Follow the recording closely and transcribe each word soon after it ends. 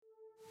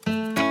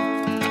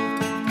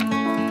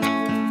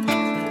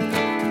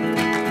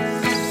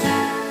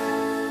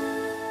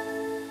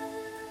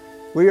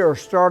We are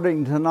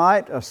starting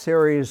tonight a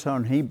series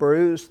on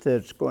Hebrews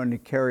that's going to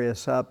carry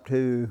us up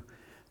to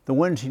the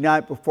Wednesday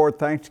night before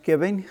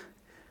Thanksgiving.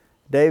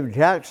 David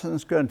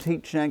Jackson's going to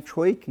teach next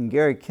week, and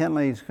Gary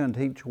Kinley's going to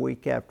teach a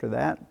week after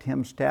that.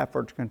 Tim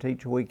Stafford's going to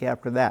teach a week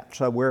after that.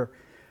 So we're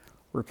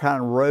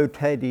kind of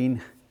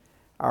rotating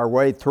our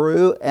way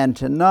through, and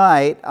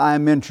tonight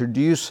I'm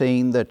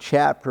introducing the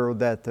chapter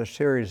that the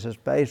series is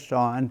based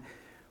on,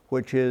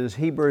 which is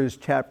Hebrews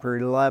chapter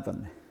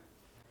 11.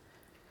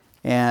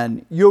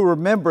 And you'll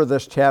remember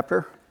this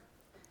chapter.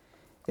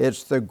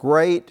 It's the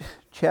great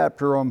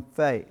chapter on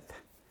faith.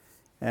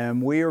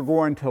 And we are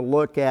going to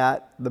look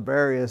at the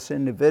various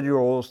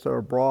individuals that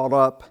are brought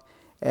up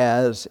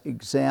as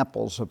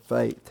examples of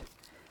faith.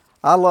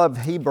 I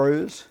love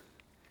Hebrews,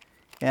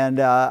 and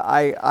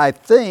I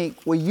think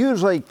we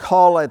usually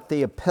call it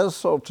the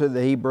epistle to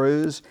the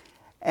Hebrews,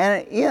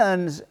 and it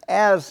ends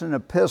as an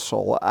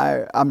epistle.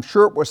 I'm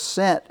sure it was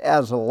sent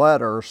as a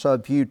letter, so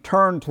if you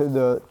turn to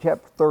the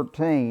chapter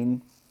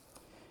 13,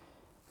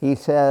 he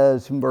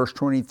says in verse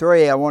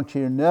 23, I want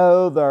you to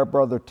know that our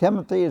brother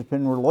Timothy has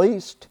been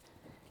released.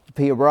 If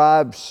he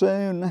arrives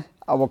soon,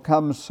 I will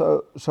come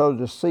so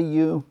to see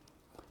you.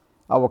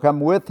 I will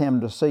come with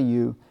him to see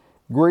you.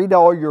 Greet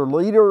all your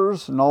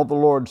leaders and all the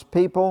Lord's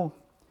people.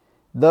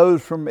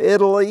 Those from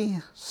Italy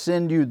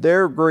send you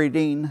their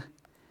greeting,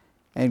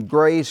 and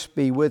grace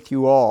be with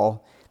you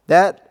all.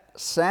 That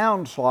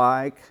sounds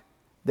like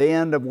the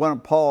end of one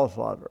of Paul's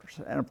letters.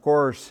 And of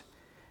course,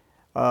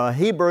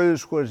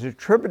 Hebrews was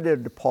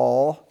attributed to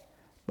Paul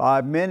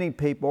by many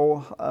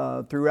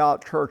people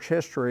throughout church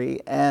history,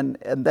 and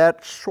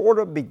that sort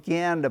of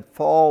began to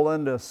fall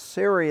into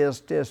serious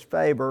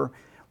disfavor.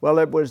 Well,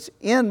 it was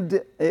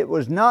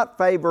not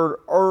favored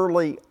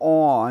early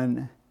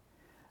on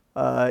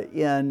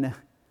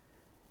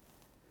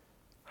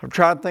I'm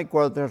trying to think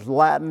whether there's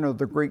Latin or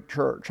the Greek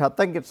church. I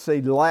think it's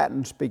the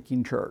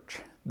Latin-speaking church.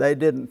 They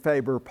didn't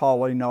favor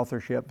Pauline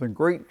authorship. The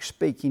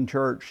Greek-speaking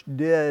church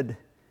did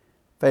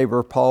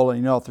favor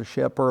Pauline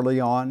authorship early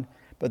on.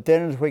 But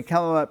then as we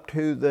come up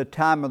to the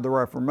time of the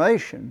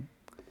Reformation,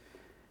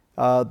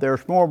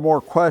 there's more and more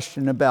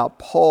question about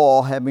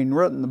Paul having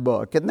written the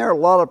book. And there are a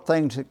lot of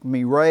things that can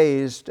be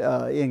raised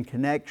in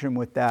connection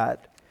with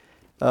that.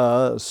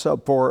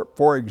 So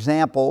for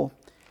example,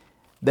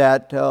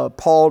 that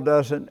Paul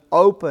doesn't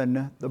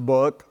open the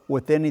book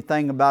with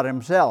anything about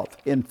himself.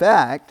 In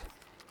fact,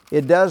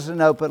 it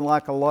doesn't open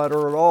like a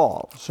letter at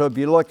all. So if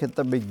you look at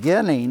the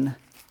beginning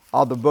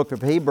of the book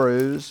of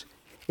Hebrews,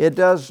 it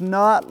does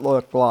not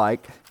look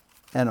like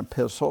an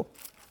epistle,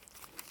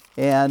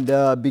 and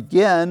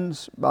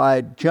begins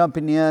by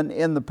jumping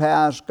in the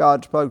past.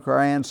 God spoke to our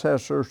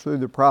ancestors through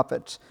the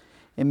prophets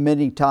in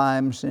many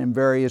times in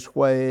various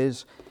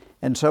ways,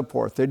 and so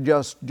forth. It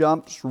just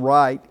jumps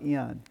right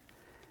in.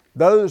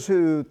 Those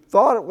who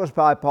thought it was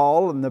by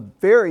Paul, and the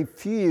very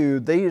few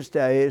these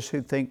days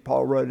who think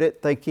Paul wrote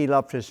it, think he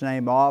left his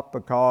name off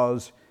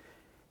because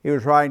he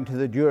was writing to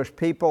the Jewish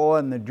people,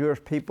 and the Jewish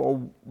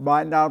people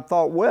might not have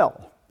thought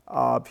well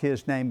of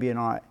his name being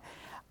on it.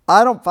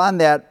 I don't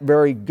find that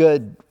very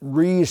good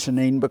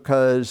reasoning,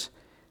 because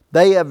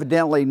they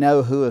evidently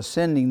know who is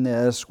sending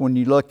this when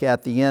you look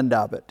at the end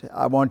of it.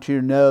 I want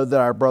you to know that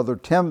our brother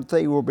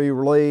Timothy will be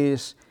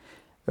released.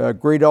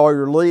 Greet all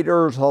your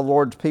leaders, all the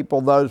Lord's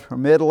people, those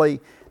from Italy.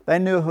 They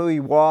knew who he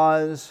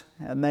was,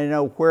 and they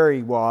know where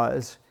he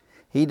was.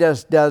 He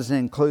just doesn't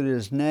include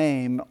his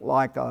name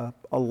like a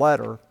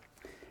letter.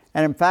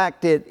 And in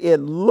fact,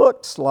 it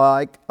looks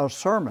like a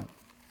sermon.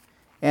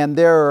 And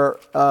there,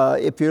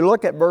 if you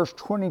look at verse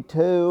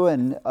 22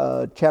 and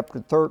chapter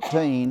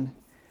 13,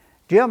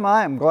 Jim,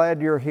 I am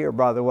glad you're here,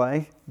 by the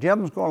way.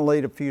 Jim's going to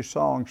lead a few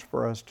songs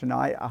for us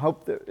tonight. I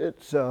hope that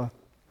it's not on.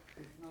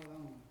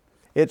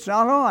 It's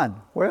not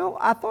on. Well,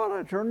 I thought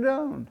I turned it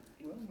on.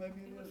 Well,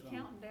 maybe it is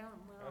counting down.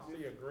 I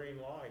see a green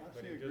light.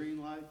 I see a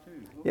green light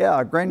too. Yeah,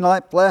 a green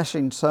light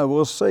flashing, so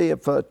we'll see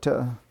if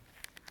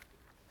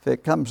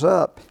it comes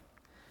up.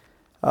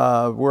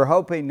 We're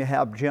hoping to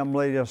have Jim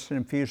lead us in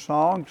a few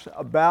songs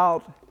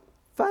about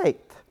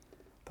faith.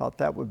 Thought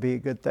that would be a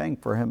good thing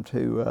for him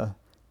to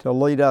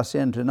lead us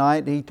in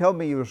tonight. He told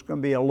me he was going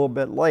to be a little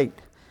bit late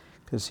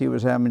because he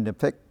was having to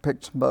pick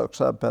some folks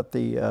up at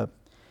the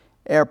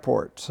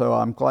airport. So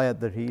I'm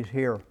glad that he's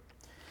here.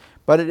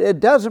 But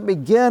it doesn't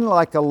begin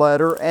like a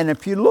letter. And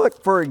if you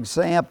look, for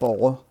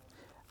example,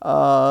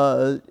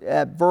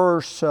 at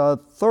verse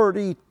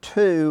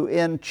 32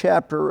 in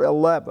chapter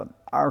 11,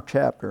 our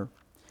chapter,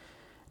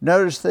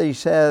 notice that he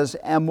says,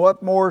 and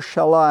what more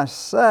shall I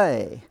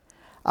say?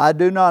 I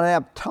do not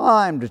have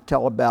time to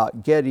tell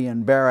about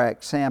Gideon,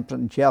 Barak,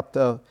 Samson,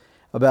 Jephthah,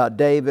 about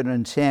David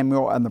and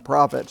Samuel and the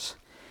prophets.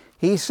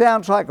 He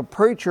sounds like a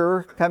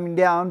preacher coming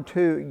down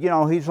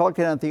to, he's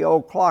looking at the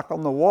old clock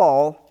on the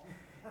wall,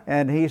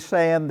 and he's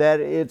saying that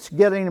it's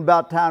getting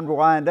about time to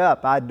wind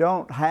up. I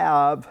don't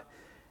have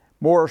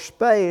more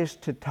space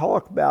to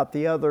talk about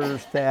the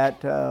others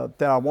that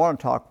I want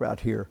to talk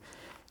about here.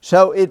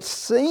 So it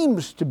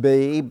seems to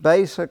be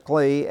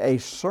basically a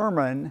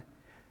sermon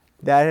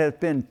that has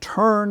been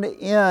turned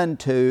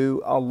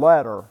into a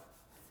letter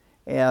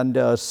and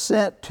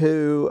sent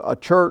to a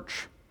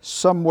church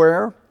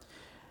somewhere.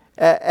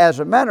 As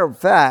a matter of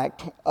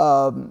fact,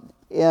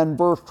 in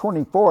verse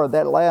 24,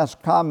 that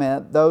last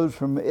comment, those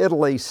from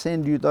Italy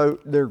send you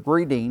their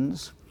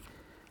greetings.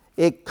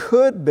 It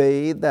could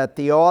be that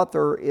the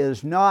author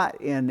is not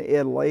in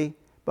Italy,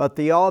 but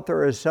the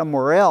author is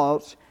somewhere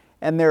else,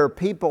 and there are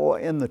people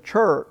in the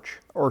church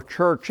or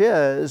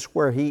churches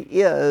where he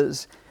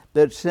is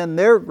that send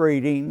their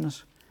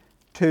greetings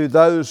to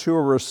those who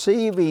are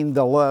receiving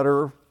the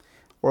letter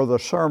or the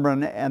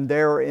sermon, and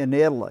they're in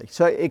Italy.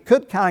 So it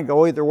could kind of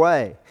go either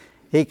way.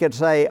 He could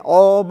say,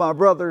 all my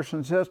brothers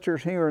and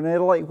sisters here in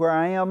Italy where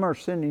I am are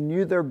sending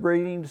you their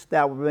greetings.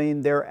 That would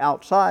mean they're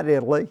outside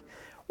Italy.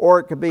 Or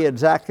it could be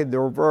exactly the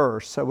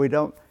reverse. So we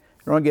don't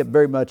get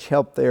very much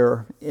help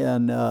there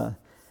in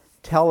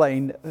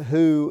telling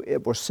who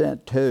it was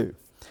sent to.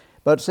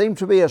 But it seems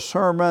to be a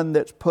sermon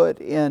that's put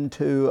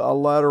into a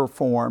letter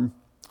form.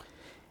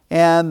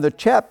 And the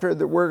chapter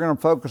that we're going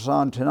to focus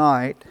on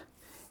tonight,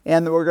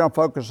 and that we're going to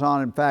focus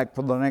on, in fact,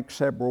 for the next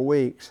several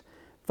weeks,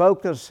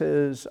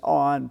 focuses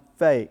on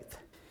faith.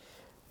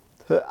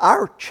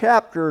 Our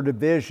chapter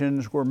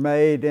divisions were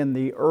made in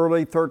the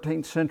early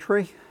 13th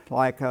century,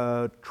 like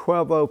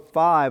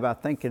 1205, I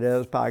think it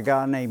is, by a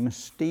guy named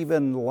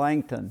Stephen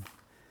Langton.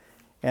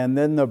 And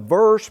then the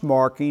verse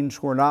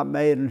markings were not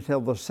made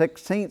until the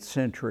 16th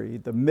century,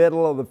 the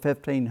middle of the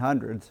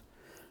 1500s,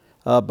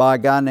 by a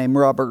guy named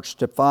Robert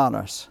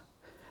Stephanus.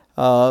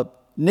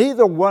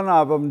 Neither one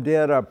of them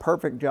did a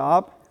perfect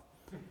job,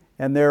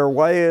 and there are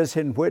ways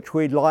in which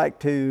we'd like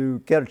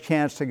to get a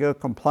chance to go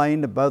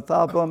complain to both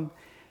of them.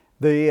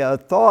 The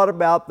thought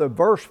about the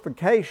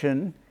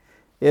versification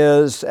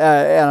is,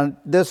 and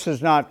this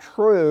is not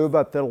true,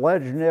 but the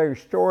legendary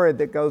story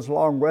that goes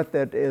along with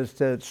it is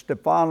that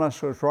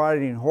Stephanus was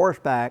riding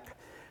horseback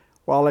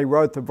while he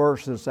wrote the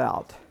verses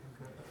out.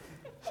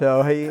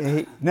 So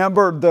he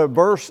numbered the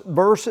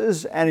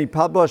verses, and he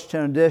published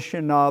an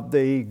edition of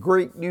the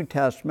Greek New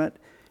Testament,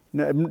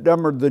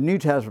 numbered the New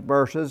Testament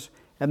verses,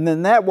 and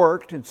then that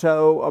worked. And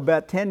so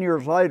about 10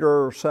 years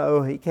later or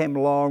so, he came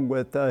along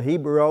with the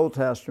Hebrew Old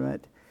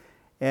Testament,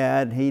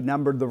 and he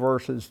numbered the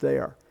verses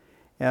there.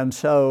 And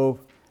so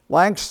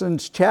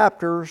Langston's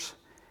chapters,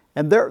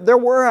 and there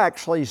were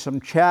actually some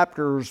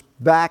chapters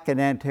back in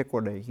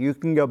antiquity. You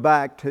can go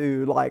back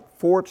to like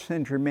 4th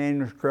century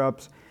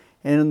manuscripts,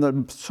 and in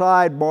the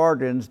side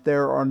margins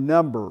there are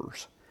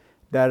numbers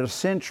that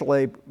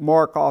essentially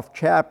mark off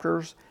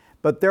chapters,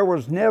 but there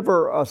was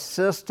never a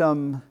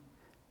system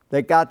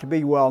that got to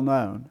be well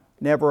known.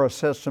 Never a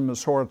system that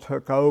sort of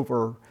took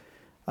over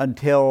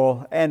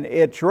until, and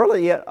it's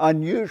really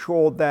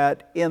unusual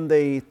that in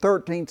the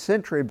 13th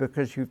century,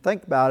 because you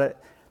think about it,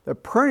 the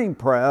printing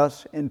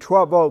press in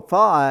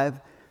 1205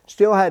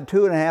 still had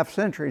 2.5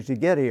 centuries to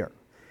get here.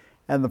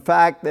 And the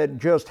fact that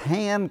just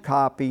hand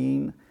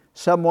copying,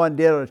 someone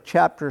did a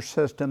chapter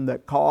system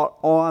that caught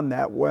on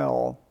that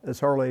well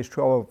as early as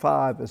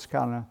 1205 is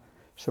kind of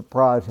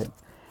surprising.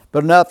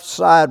 But enough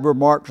side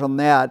remarks on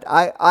that.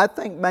 I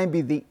think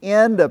maybe the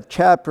end of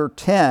chapter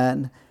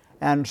 10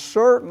 and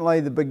certainly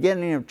the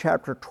beginning of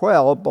chapter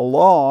 12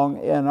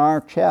 belong in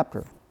our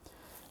chapter.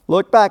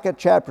 Look back at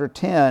chapter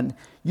 10.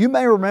 You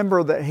may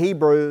remember that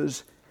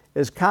Hebrews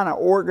is kind of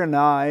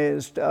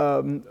organized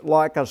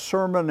like a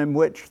sermon in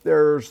which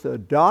there's the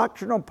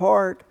doctrinal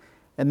part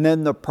and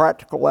then the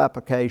practical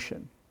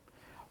application.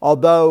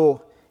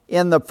 Although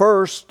in the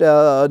first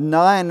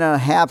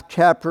 9.5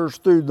 chapters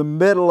through the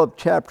middle of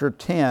chapter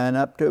 10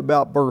 up to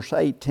about verse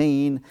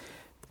 18,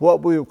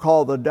 what we would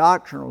call the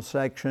doctrinal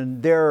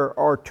section, there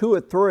are 2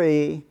 or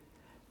 3,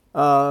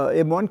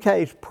 in one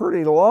case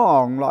pretty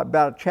long, like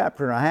about a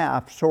chapter and a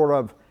half, sort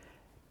of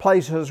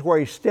places where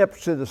he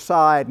steps to the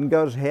side and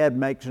goes ahead and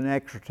makes an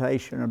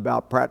exhortation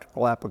about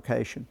practical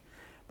application.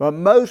 But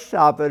most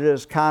of it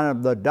is kind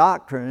of the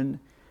doctrine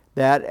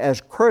that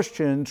as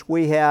Christians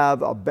we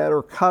have a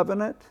better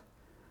covenant,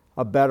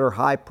 a better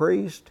high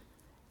priest,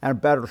 and a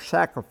better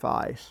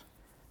sacrifice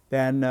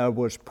than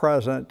was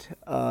present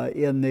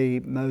in the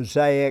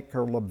Mosaic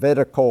or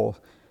Levitical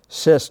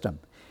system.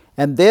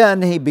 And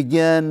then he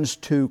begins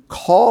to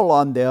call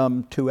on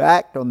them to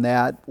act on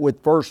that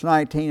with verse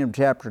 19 of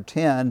chapter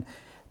 10.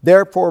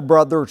 Therefore,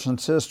 brothers and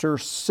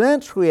sisters,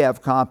 since we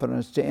have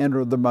confidence to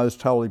enter the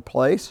most holy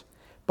place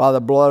by the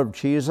blood of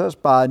Jesus,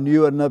 by a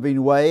new and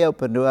living way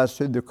open to us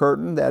through the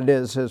curtain, that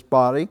is his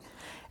body,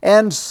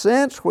 and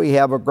since we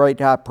have a great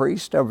high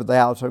priest over the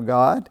house of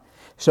God.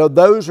 So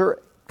those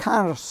are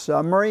kind of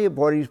summary of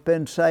what he's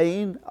been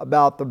saying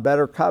about the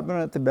better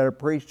covenant, the better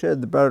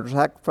priesthood, the better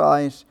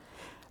sacrifice.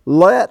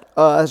 Let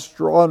us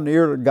draw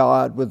near to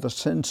God with a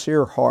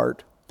sincere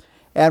heart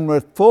and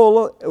with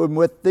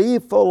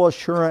the full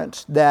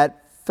assurance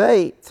that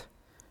faith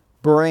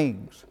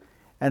brings.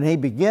 And he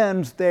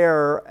begins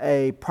there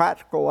a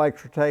practical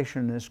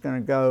exhortation that's going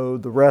to go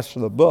the rest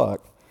of the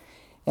book.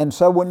 And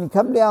so when you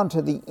come down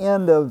to the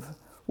end of,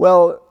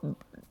 well,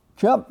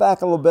 jump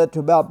back a little bit to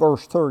about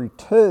verse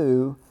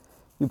 32,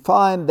 you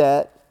find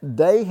that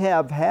they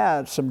have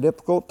had some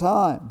difficult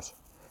times.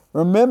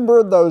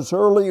 Remember those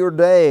earlier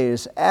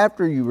days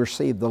after you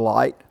received the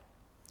light,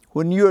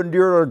 when you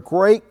endured a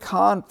great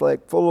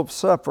conflict full of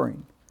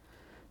suffering.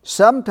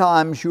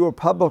 Sometimes you were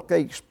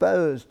publicly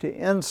exposed to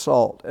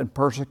insult and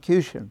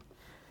persecution.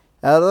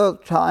 At other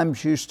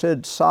times you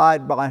stood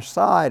side by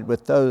side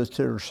with those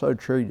that are so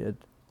treated.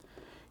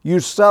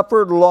 You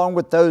suffered along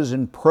with those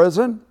in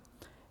prison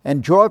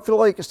and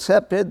joyfully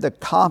accepted the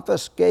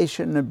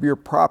confiscation of your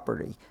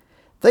property.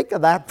 Think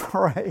of that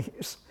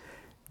phrase.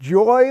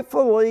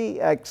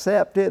 Joyfully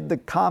accepted the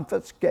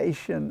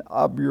confiscation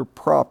of your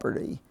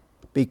property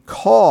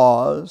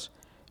because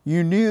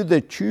you knew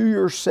that you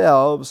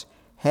yourselves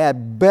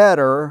had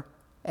better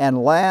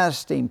and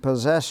lasting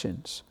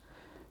possessions.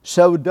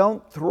 So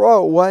don't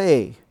throw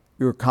away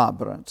your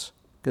confidence,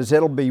 because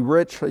it'll be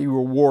richly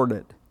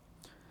rewarded.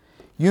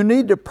 You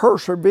need to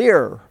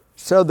persevere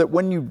so that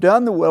when you've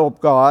done the will of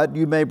God,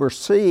 you may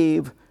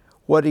receive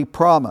what He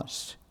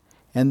promised.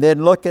 And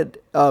then look at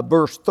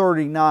verse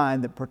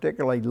 39 that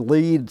particularly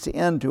leads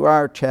into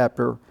our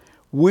chapter.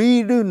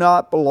 We do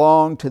not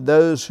belong to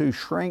those who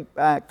shrink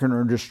back and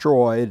are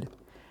destroyed,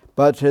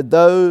 but to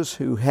those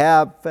who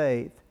have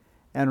faith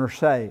and are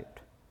saved.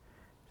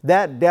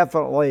 That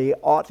definitely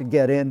ought to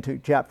get into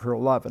chapter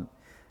 11,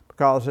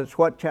 because it's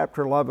what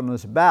chapter 11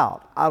 is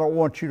about. I don't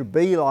want you to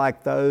be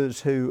like those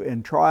who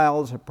in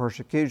trials and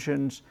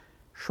persecutions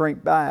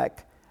shrink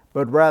back,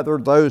 but rather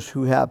those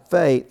who have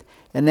faith.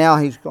 And now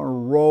he's going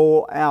to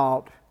roll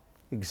out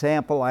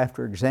example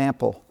after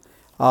example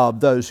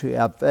of those who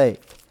have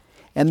faith.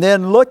 And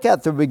then look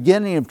at the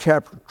beginning of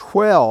chapter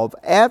 12.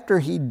 After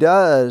he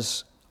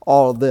does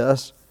all of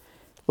this,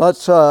 let's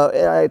start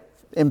at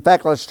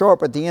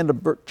the end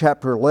of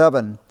chapter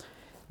 11.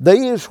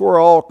 These were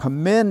all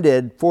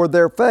commended for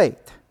their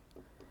faith.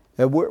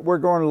 And we're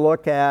going to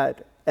look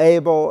at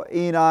Abel,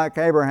 Enoch,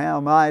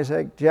 Abraham,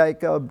 Isaac,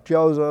 Jacob,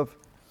 Joseph,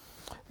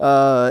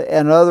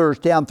 and others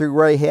down through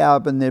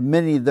Rahab, and then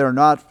many that are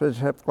not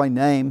specifically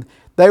named.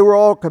 They were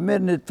all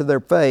commended for their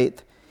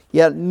faith,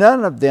 yet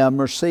none of them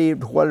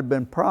received what had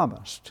been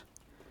promised,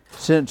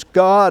 since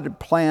God had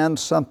planned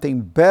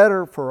something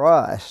better for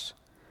us,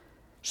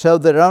 so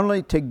that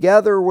only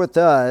together with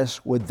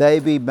us would they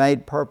be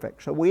made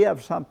perfect. So we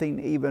have something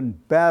even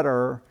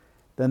better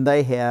than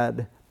they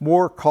had,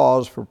 more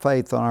cause for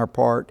faith on our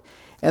part.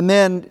 And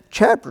then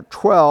chapter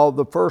 12,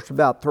 the first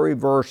about 3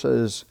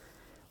 verses,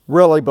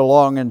 really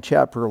belong in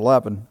chapter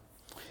 11.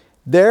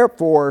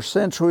 Therefore,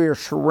 since we are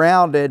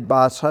surrounded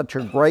by such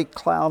a great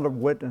cloud of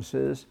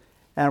witnesses,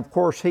 and of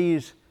course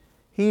he's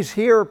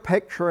here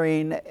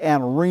picturing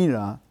an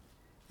arena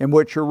in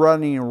which you're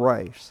running a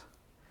race.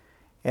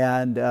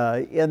 And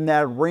in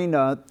that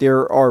arena,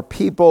 there are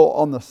people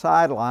on the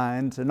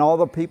sidelines, and all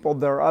the people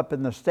that are up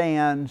in the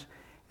stands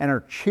and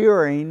are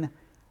cheering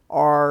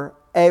are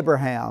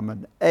Abraham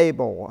and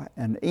Abel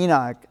and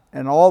Enoch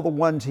and all the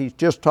ones he's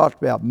just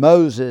talked about,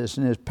 Moses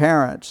and his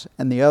parents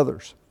and the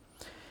others.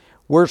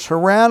 We're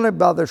surrounded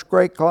by this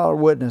great cloud of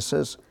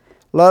witnesses.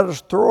 Let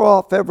us throw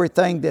off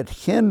everything that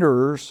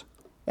hinders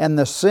and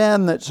the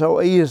sin that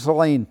so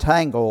easily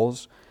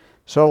entangles.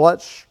 So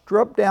let's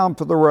strip down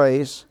for the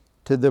race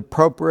to the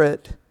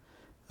appropriate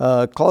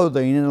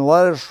clothing, and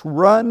let us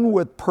run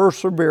with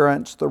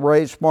perseverance the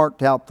race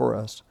marked out for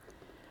us,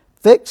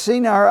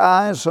 fixing our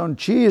eyes on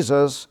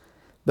Jesus,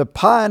 the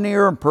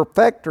pioneer and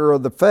perfecter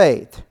of the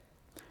faith.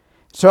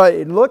 So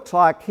it looks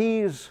like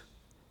he's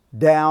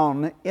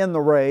down in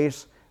the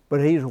race,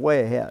 but he's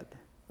way ahead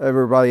of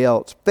everybody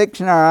else.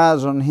 Fixing our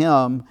eyes on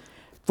him,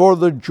 for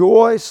the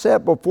joy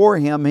set before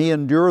him, he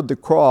endured the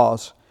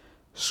cross,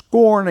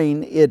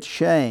 scorning its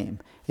shame.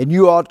 And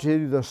you ought to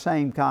do the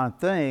same kind of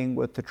thing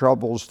with the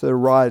troubles that are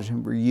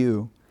rising for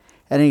you.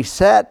 And he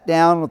sat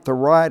down at the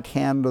right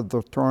hand of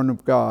the throne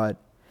of God.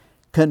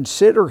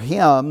 Consider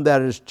him,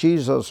 that is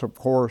Jesus, of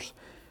course,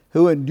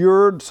 who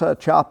endured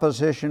such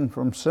opposition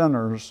from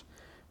sinners,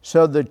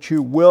 so that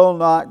you will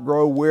not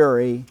grow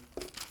weary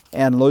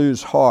and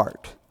lose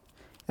heart.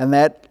 And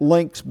that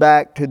links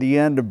back to the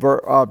end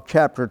of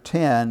chapter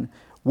 10.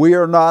 We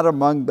are not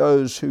among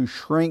those who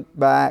shrink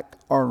back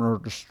or are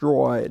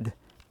destroyed,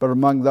 but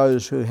among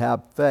those who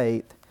have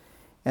faith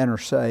and are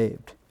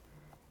saved.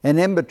 And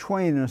in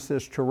between is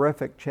this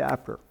terrific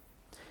chapter.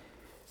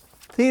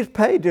 These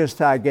pages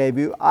that I gave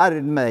you, I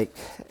didn't make,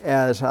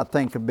 as I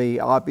think would be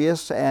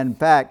obvious. And in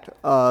fact,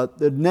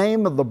 the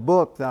name of the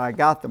book that I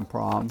got them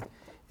from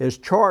is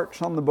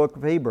Charts on the Book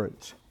of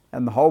Hebrews.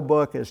 And the whole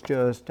book is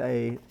just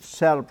a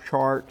set of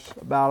charts,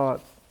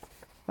 about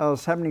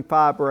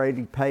 75 or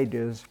 80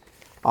 pages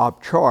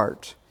of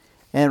charts.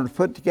 And it was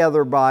put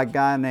together by a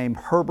guy named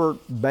Herbert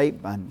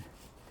Bateman.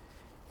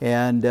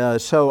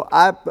 And so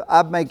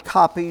I've made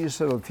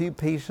copies of a few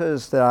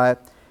pieces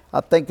that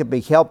I think would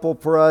be helpful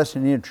for us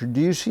in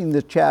introducing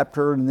the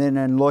chapter, and then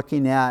in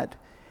looking at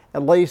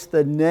least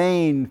the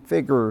main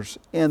figures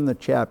in the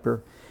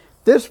chapter.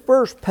 This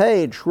first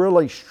page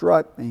really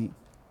struck me.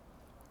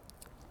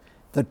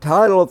 The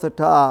title at the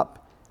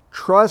top,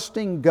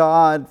 Trusting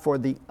God for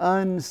the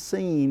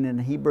Unseen in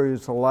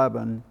Hebrews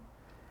 11,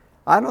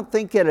 I don't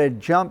think it had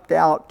jumped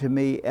out to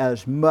me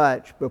as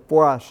much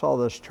before I saw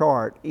this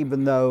chart,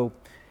 even though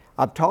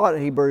I've taught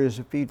Hebrews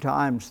a few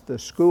times at the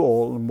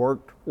school and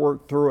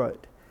worked through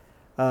it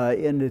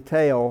in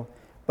detail.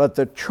 But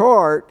the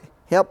chart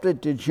helped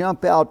it to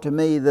jump out to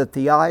me that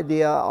the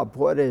idea of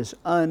what is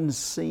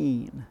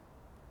unseen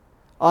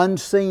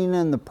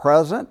in the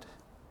present,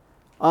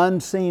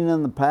 unseen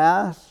in the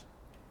past,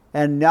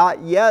 and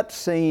not yet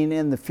seen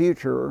in the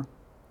future,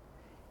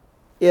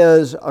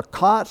 is a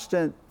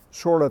constant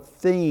sort of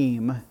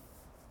theme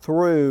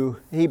through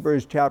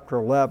Hebrews chapter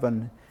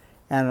 11,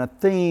 and a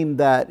theme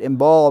that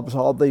involves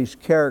all these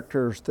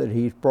characters that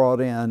he's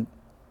brought in.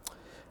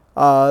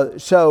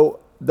 So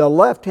the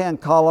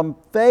left-hand column,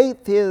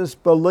 faith is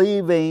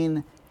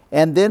believing,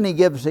 and then he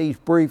gives these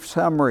brief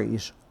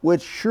summaries,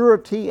 with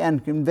surety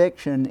and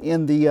conviction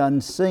in the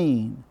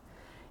unseen,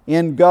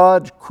 in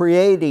God's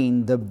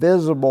creating the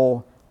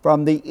visible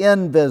from the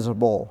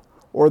invisible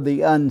or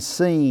the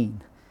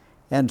unseen,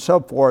 and so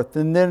forth.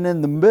 And then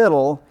in the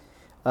middle,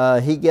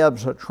 he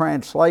gives a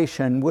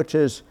translation which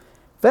is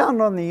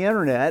found on the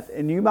internet,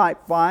 and you might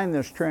find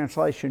this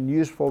translation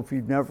useful if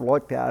you've never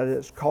looked at it.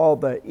 It's called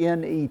the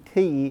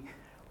NET,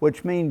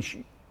 which means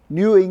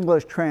New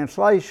English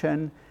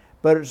Translation,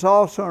 but it's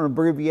also an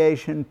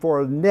abbreviation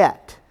for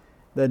NET,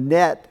 the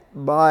NET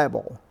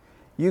Bible.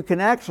 You can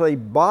actually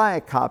buy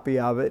a copy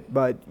of it,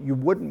 but you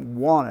wouldn't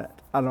want it,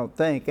 I don't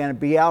think, and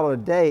it'd be out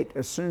of date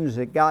as soon as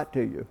it got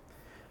to you,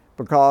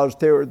 because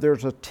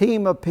there's a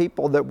team of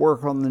people that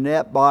work on the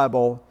NET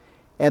Bible,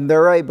 and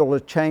they're able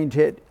to change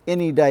it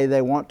any day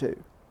they want to.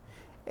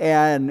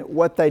 And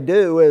what they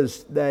do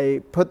is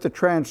they put the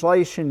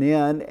translation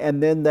in,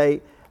 and then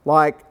they,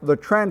 like the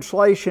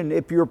translation,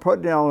 if you were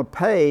putting it on a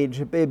page,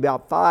 it'd be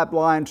about 5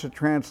 lines of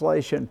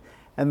translation,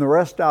 and the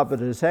rest of it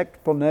is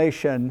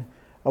explanation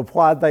of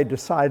why they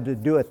decided to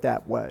do it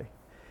that way.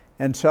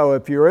 And so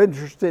if you're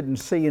interested in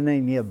seeing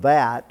any of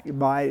that, you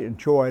might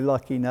enjoy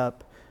looking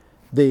up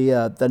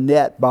the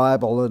NET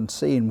Bible and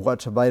seeing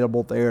what's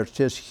available there. It's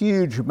just a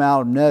huge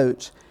amount of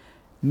notes,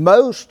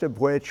 most of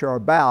which are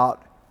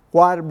about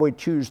why did we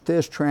choose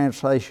this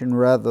translation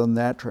rather than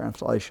that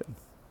translation.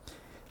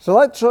 So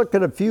let's look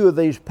at a few of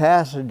these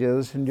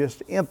passages and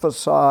just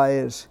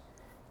emphasize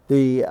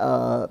the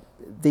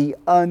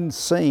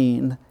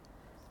unseen.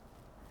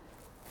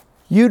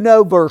 You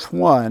know verse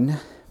 1,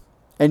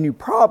 and you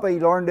probably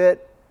learned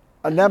it,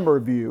 a number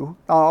of you,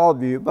 not all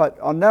of you, but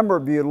a number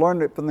of you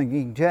learned it from the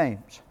King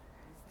James.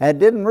 And it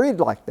didn't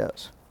read like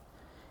this.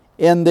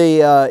 In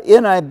the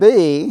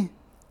NIV,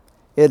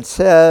 it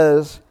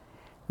says,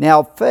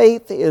 now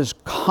faith is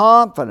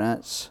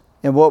confidence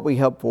in what we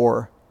hope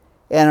for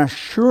and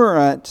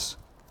assurance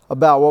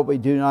about what we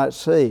do not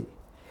see.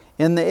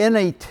 In the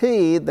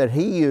NET that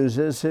he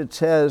uses, it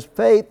says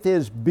faith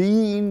is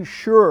being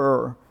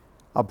sure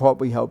of what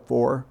we hope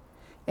for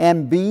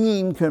and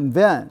being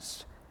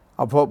convinced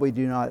of what we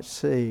do not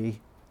see.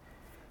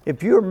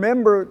 If you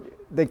remember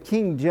the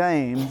King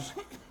James,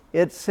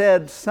 it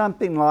said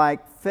something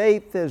like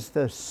faith is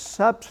the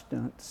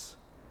substance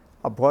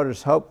of what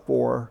is hoped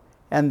for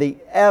and the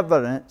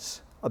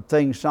evidence of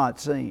things not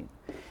seen.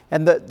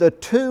 And the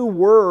two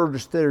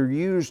words that are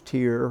used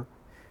here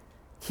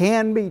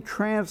can be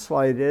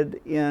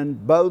translated in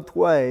both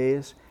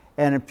ways.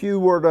 And if you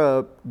were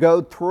to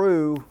go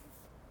through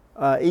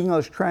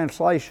English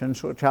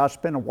translations, which I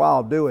spent a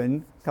while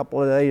doing a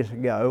couple of days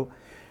ago,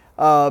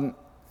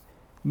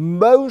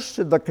 most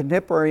of the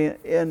contemporary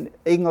in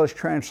English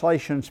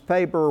translations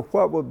favor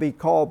what would be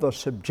called the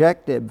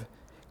subjective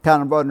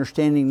kind of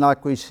understanding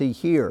like we see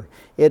here.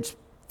 It's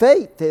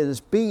faith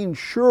is being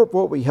sure of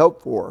what we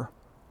hope for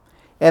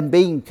and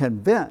being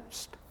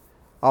convinced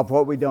of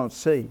what we don't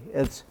see.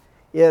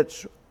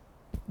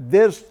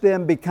 This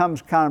then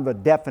becomes kind of a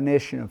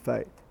definition of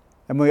faith.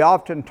 And we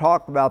often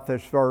talk about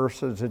this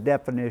verse as a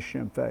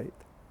definition of faith.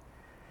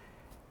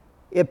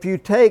 If you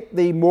take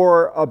the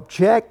more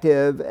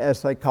objective,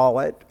 as they call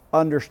it,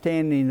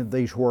 understanding of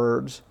these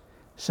words,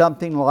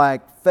 something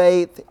like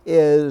faith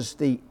is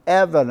the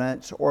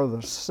evidence or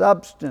the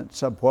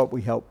substance of what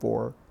we hope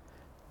for,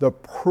 the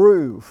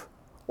proof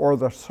or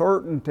the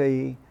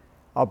certainty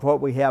of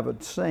what we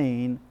haven't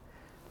seen.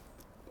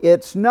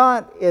 It's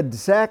not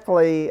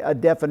exactly a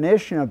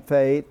definition of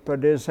faith,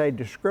 but is a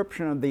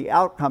description of the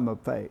outcome of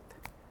faith.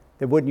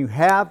 That when you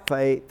have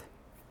faith,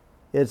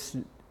 it's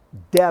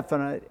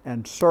definite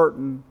and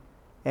certain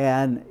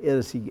and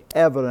is the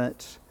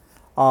evidence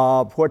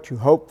of what you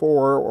hope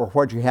for or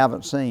what you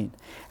haven't seen.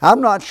 I'm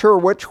not sure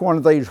which one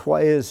of these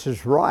ways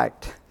is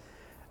right.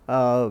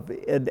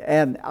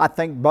 And I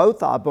think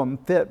both of them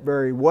fit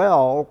very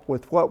well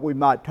with what we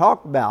might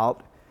talk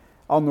about.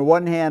 On the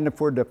one hand, if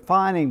we're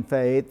defining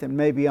faith, and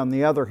maybe on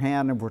the other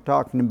hand, if we're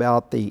talking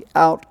about the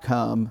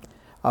outcome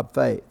of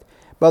faith.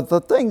 But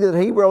the thing that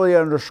he really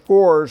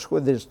underscores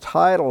with his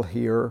title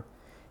here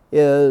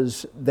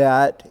is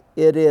that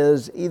it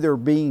is either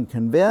being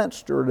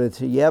convinced or it's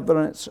the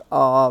evidence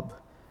of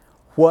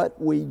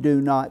what we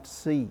do not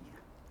see.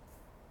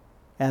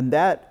 And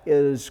that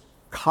is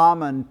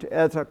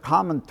it's a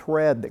common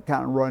thread that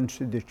kind of runs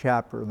through the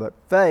chapter, that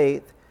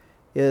faith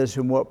is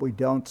in what we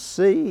don't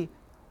see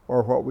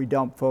or what we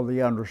don't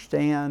fully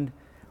understand,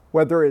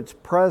 whether it's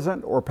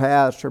present or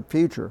past or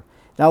future.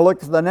 Now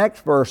look at the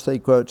next verse he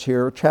quotes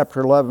here,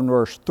 chapter 11,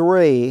 verse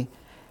 3.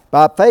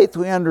 By faith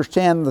we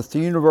understand that the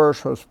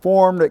universe was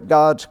formed at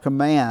God's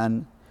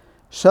command,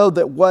 so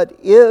that what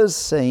is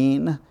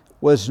seen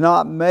was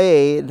not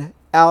made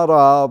out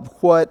of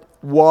what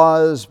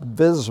was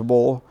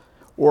visible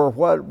or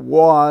what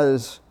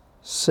was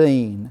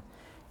seen.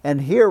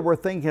 And here we're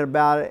thinking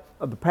about it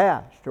of the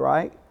past,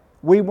 right?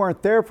 We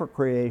weren't there for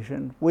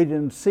creation. We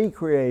didn't see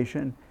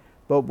creation,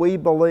 but we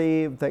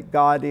believe that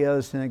God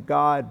is, and that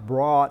God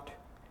brought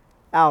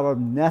out of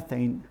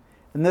nothing.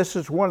 And this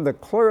is one of the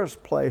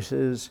clearest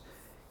places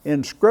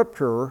in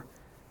Scripture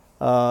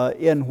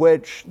in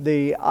which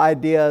the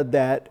idea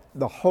that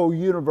the whole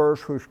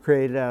universe was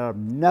created out of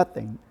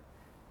nothing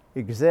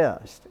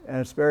exists.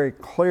 And it's very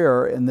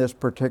clear in this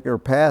particular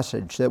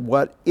passage that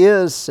what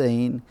is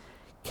seen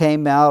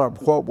came out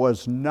of what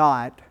was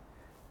not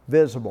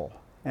visible.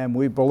 And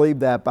we believe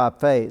that by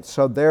faith.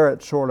 So there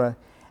it's sort of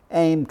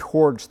aimed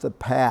towards the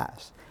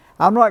past.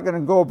 I'm not going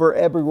to go over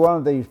every one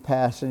of these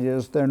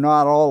passages. They're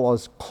not all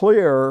as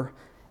clear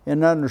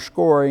in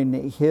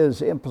underscoring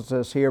his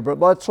emphasis here. But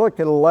let's look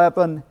at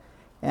 11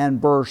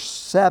 and verse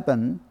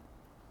 7.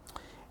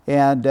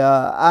 And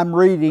I'm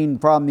reading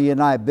from the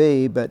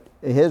NIV, but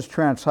his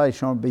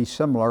translation will be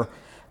similar.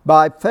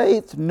 By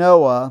faith,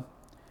 Noah,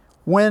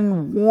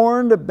 when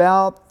warned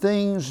about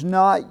things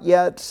not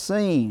yet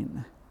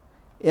seen,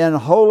 in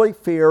holy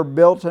fear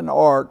built an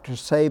ark to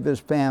save his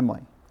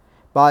family.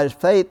 By his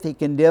faith he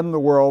condemned the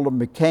world and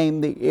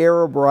became the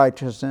heir of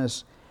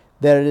righteousness,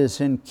 that it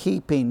is in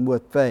keeping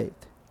with faith.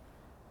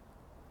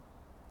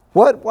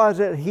 What was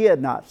it he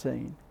had not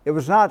seen? It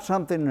was not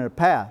something in the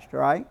past,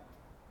 right?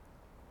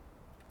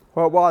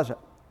 What was it?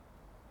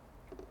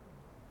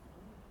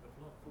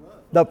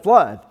 The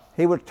flood.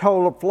 He was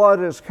told a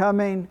flood is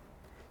coming.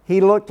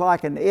 He looked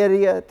like an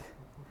idiot.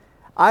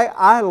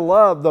 I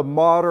love the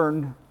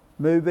modern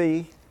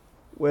movie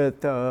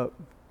with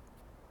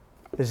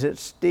is it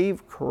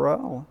Steve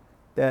Carell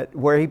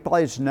where he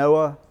plays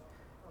Noah,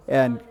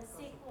 and the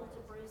sequel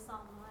to Bruce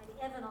Almighty,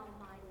 Evan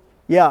Almighty.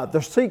 Yeah,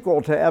 the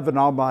sequel to Evan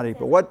Almighty.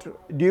 But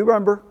what do you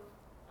remember?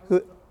 I'm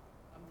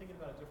thinking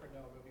about a different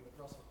Noah movie with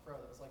Russell Crowe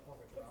that was like more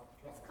of a drama.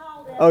 It's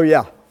called Oh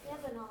yeah.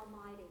 Evan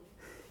Almighty.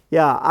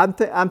 Yeah,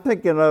 I'm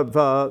thinking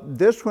of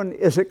this one.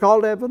 Is it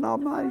called Evan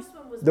Almighty? The first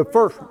one was The Bruce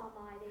first one.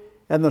 Almighty.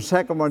 And the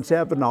second one's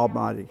Evan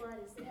Almighty. Blood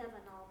is Evan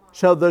Almighty.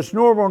 So this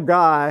normal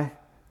guy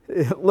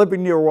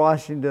living near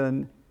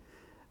Washington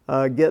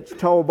gets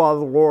told by the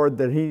Lord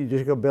that he needs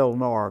to go build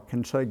an ark.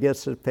 And so he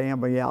gets his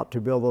family out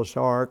to build this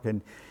ark.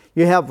 And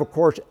you have, of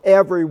course,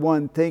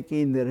 everyone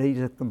thinking that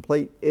he's a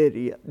complete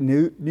idiot.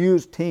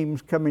 News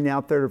teams coming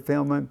out there to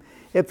film him.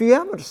 If you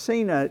haven't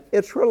seen it,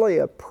 it's really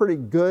a pretty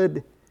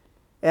good,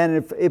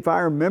 and if I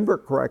remember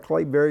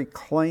correctly, very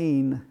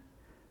clean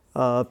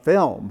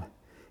film,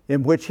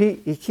 in which he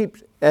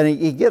keeps, and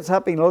he gets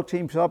up, he looks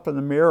himself in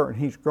the mirror, and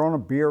he's grown a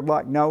beard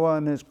like Noah,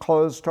 and his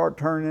clothes start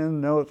turning into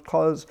Noah's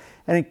clothes,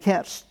 and he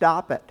can't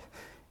stop it.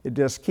 It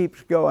just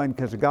keeps going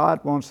because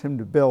God wants him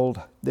to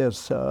build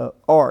this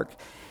ark.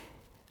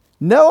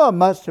 Noah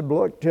must have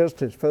looked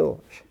just as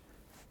foolish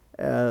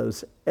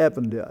as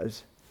Evan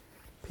does.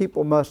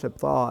 People must have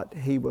thought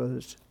he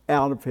was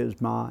out of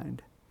his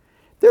mind.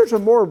 There's a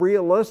more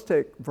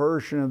realistic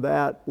version of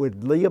that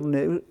with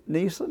Liam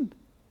Neeson.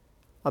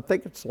 I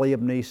think it's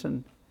Liam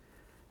Neeson,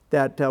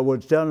 that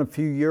was done a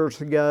few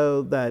years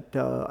ago, that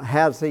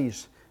has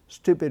these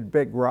stupid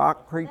big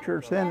rock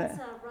creatures in it.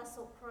 That's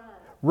Russell Crowe.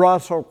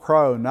 Russell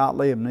Crowe, not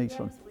Liam Neeson.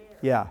 That was weird.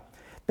 Yeah,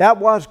 that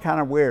was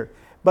kind of weird.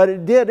 But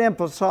it did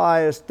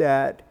emphasize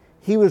that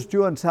he was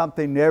doing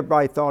something that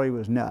everybody thought he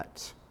was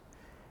nuts.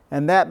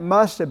 And that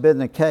must have been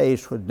the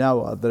case with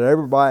Noah, that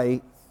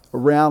everybody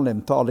around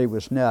him thought he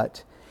was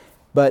nuts.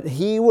 But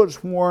he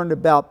was warned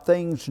about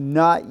things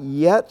not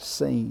yet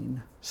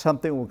seen.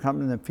 Something will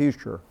come in the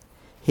future.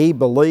 He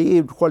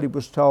believed what he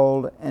was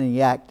told and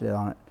he acted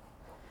on it.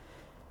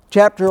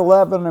 Chapter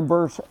 11 and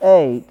verse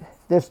 8,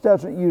 this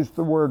doesn't use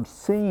the word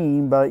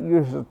seeing, but it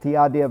uses the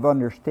idea of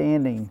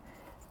understanding.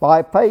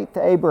 By faith,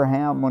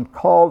 Abraham, when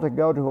called to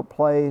go to a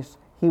place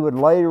he would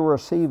later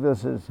receive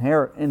as his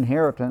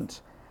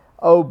inheritance,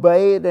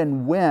 obeyed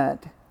and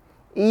went,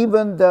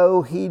 even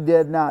though he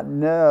did not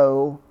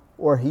know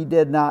or he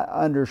did not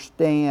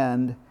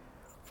understand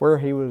where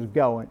he was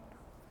going.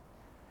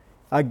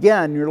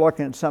 Again, you're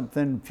looking at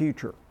something in the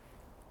future.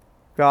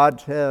 God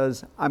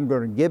says, I'm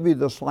going to give you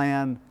this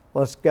land,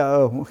 let's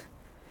go.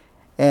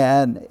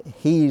 And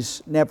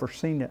he's never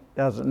seen it,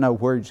 doesn't know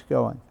where he's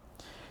going.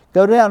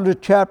 Go down to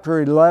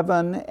chapter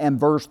 11 and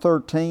verse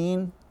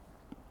 13.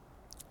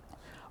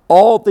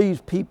 All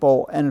these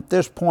people, and at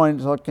this point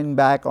it's looking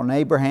back on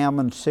Abraham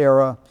and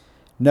Sarah,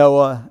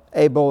 Noah,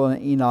 Abel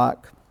and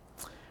Enoch,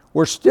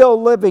 were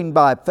still living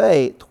by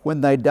faith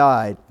when they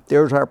died.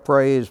 There's our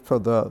phrase for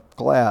the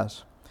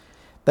class.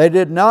 They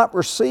did not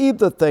receive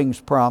the things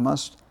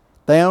promised.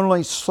 They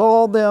only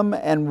saw them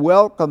and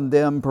welcomed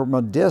them from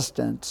a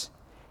distance,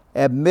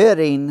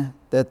 admitting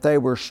that they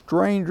were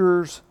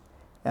strangers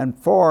and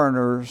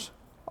foreigners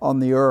on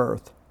the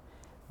earth.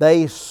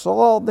 They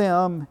saw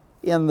them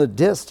in the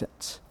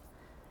distance.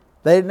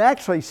 They didn't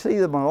actually see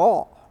them at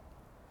all,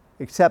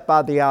 except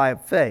by the eye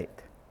of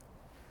faith.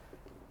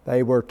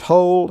 They were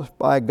told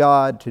by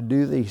God to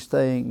do these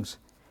things,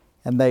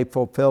 and they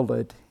fulfilled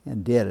it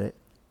and did it.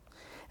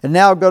 And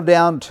now go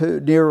down to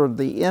near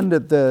the end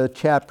of the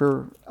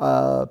chapter.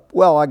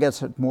 I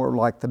guess it's more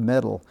like the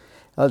middle.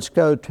 Let's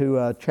go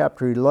to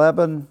chapter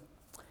 11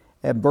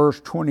 and verse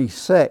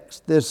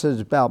 26. This is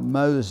about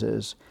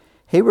Moses.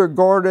 He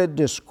regarded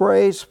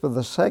disgrace for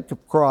the sake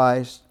of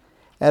Christ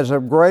as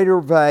of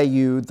greater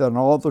value than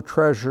all the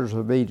treasures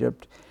of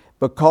Egypt,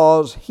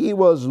 because he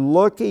was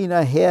looking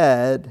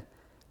ahead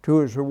to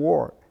his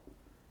reward.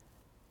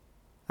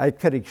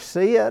 Could he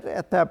see it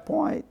at that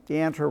point? The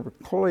answer would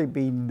clearly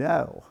be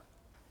no.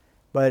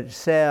 But it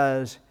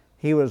says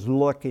he was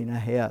looking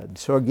ahead.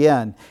 So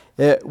again,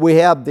 we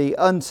have the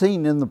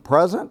unseen in the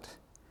present,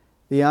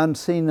 the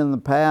unseen in the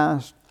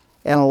past,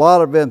 and a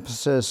lot of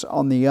emphasis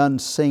on the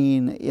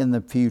unseen in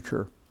the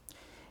future.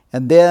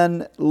 And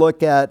then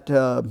look at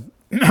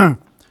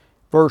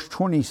verse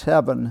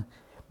 27.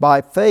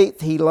 By faith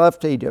he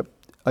left Egypt,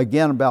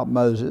 again about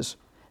Moses,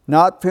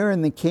 not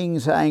fearing the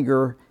king's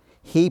anger.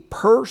 He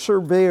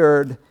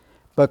persevered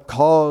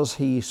because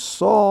he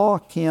saw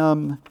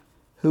him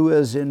who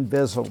is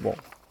invisible.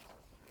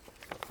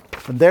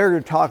 And there you're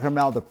talking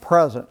about the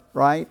present,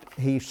 right?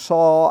 He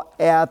saw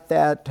at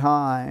that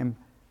time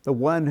the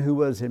one who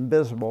was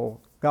invisible,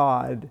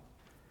 God,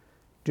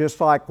 just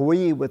like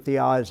we with the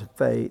eyes of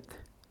faith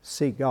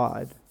see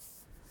God.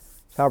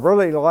 So I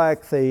really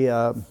like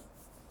the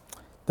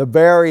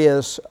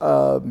various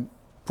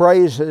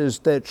phrases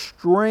that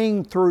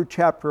string through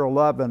chapter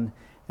 11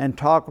 and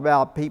talk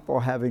about people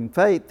having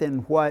faith in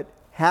what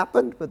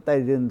happened, but they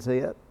didn't see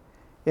it,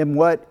 in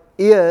what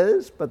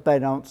is, but they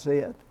don't see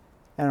it,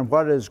 and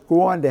what is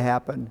going to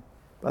happen,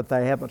 but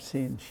they haven't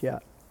seen it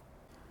yet.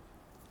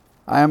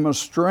 I am a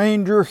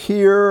stranger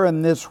here,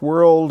 and this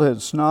world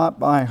is not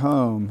my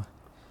home.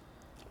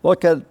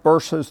 Look at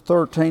verses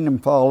 13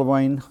 and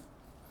following.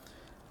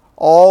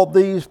 All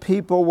these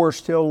people were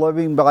still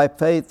living by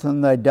faith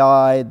when they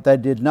died. They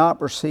did not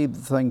receive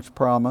the things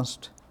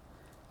promised.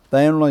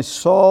 They only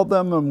saw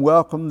them and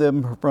welcomed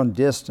them from a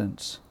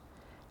distance,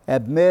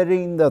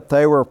 admitting that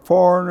they were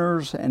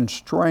foreigners and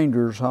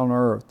strangers on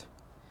earth.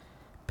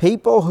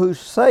 People who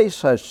say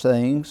such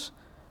things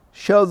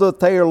show that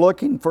they are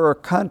looking for a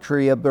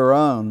country of their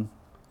own.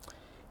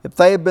 If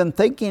they had been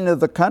thinking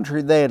of the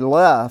country they had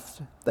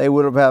left, they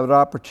would have had an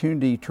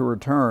opportunity to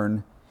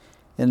return.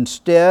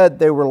 Instead,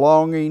 they were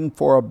longing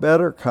for a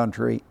better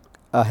country,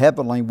 a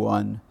heavenly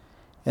one,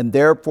 and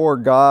therefore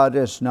God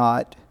is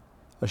not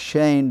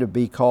ashamed to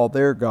be called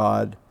their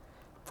God,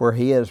 for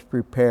he has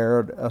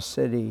prepared a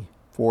city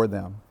for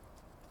them.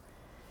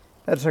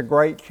 That's a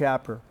great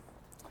chapter.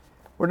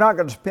 We're not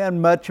going to spend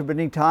much of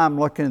any time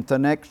looking at the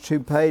next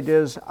 2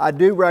 pages. I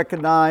do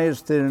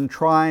recognize that in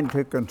trying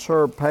to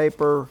conserve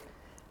paper,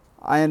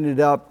 I ended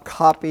up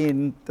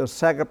copying the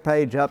second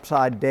page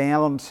upside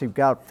down, so you've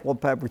got to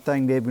flip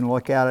everything to even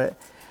look at it.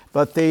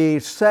 But the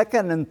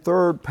second and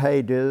third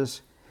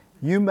pages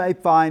you may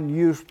find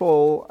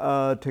useful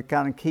to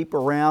kind of keep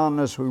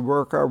around as we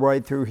work our way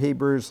through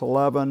Hebrews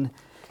 11.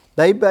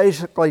 They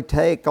basically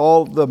take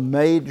all the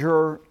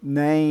major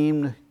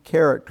named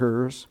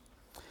characters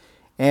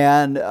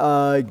and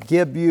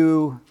give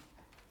you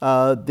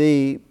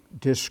the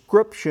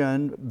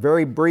description,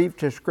 very brief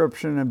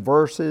description in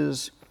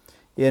verses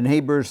in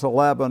Hebrews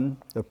 11,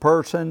 the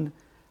person,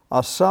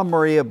 a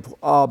summary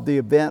of the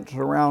events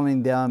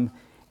surrounding them,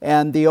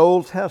 and the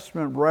Old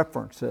Testament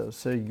references.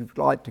 So you'd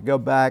like to go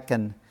back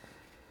and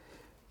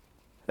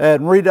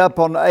read up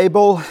on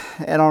Abel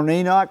and on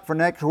Enoch for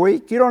next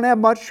week. You don't have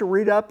much to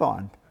read up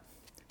on.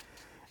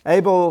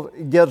 Abel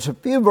gets a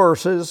few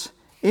verses,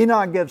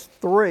 Enoch gets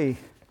 3.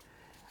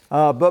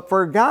 But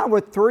for a guy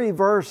with 3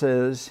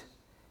 verses,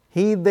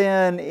 he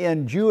then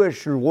in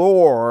Jewish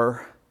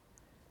lore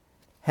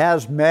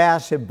has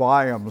massive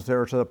volumes.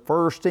 There's a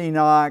first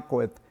Enoch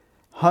with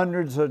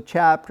hundreds of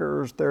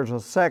chapters. There's a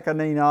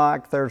second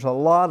Enoch. There's a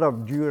lot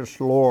of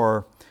Jewish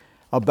lore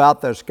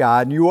about this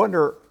guy. And you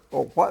wonder,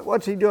 well,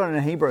 what's he doing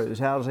in Hebrews?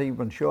 How does he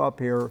even show up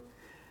here?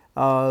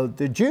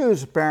 The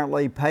Jews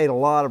apparently paid a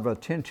lot of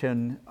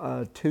attention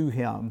to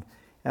him.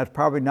 That's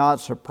probably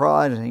not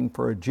surprising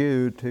for a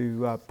Jew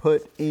to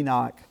put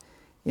Enoch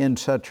in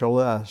such a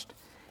list.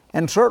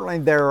 And certainly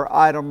there are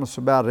items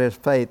about his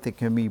faith that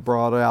can be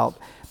brought out.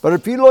 But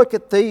if you look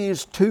at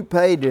these 2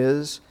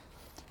 pages,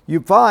 you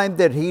find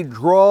that he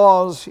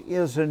draws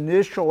his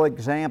initial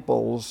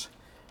examples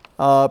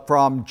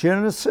from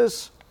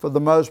Genesis for the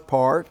most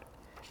part,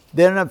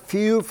 then a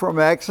few from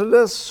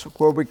Exodus,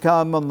 where we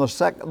come on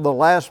the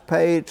last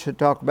page to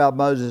talk about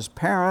Moses'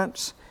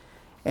 parents,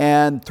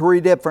 and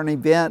 3 different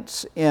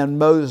events in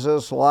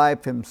Moses'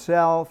 life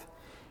himself,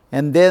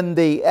 and then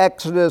the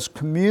Exodus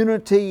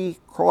community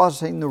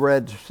crossing the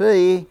Red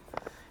Sea,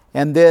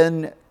 And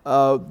then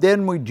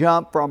we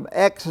jump from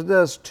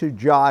Exodus to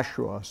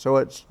Joshua. So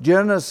it's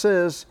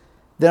Genesis,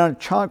 then a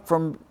chunk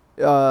from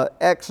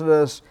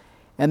Exodus,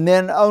 and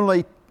then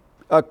only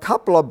a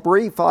couple of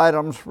brief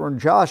items from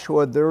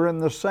Joshua that are in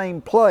the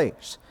same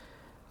place.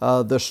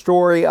 The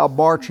story of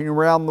marching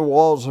around the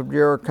walls of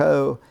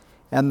Jericho,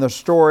 and the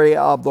story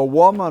of the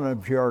woman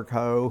of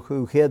Jericho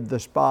who hid the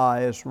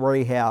spies,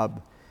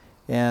 Rahab,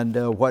 and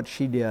what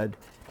she did.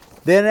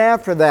 Then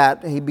after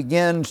that, he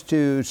begins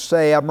to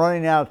say, I'm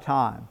running out of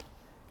time.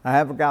 I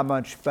haven't got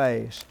much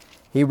space.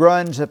 He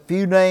runs a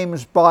few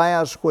names by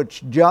us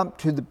which jump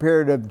to the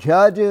period of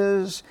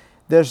Judges.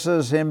 This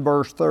is in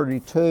verse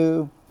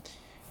 32.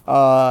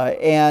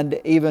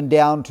 And even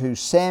down to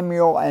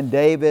Samuel and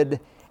David,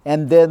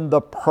 and then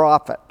the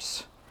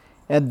prophets.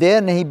 And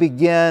then he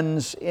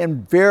begins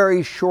in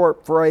very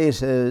short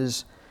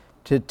phrases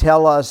to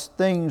tell us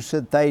things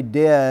that they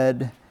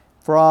did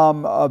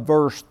from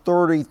verse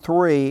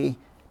 33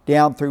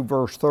 down through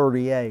verse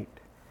 38.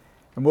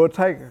 And we'll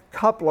take a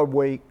couple of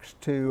weeks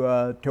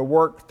to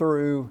work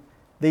through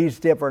these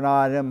different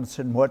items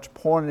and what's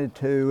pointed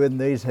to in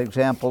these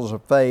examples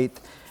of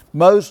faith,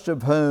 most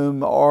of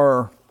whom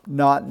are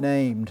not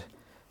named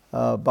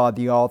by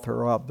the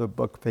author of the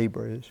book of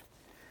Hebrews.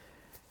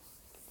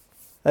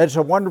 It's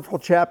a wonderful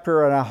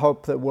chapter, and I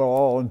hope that we'll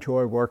all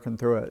enjoy working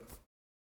through it.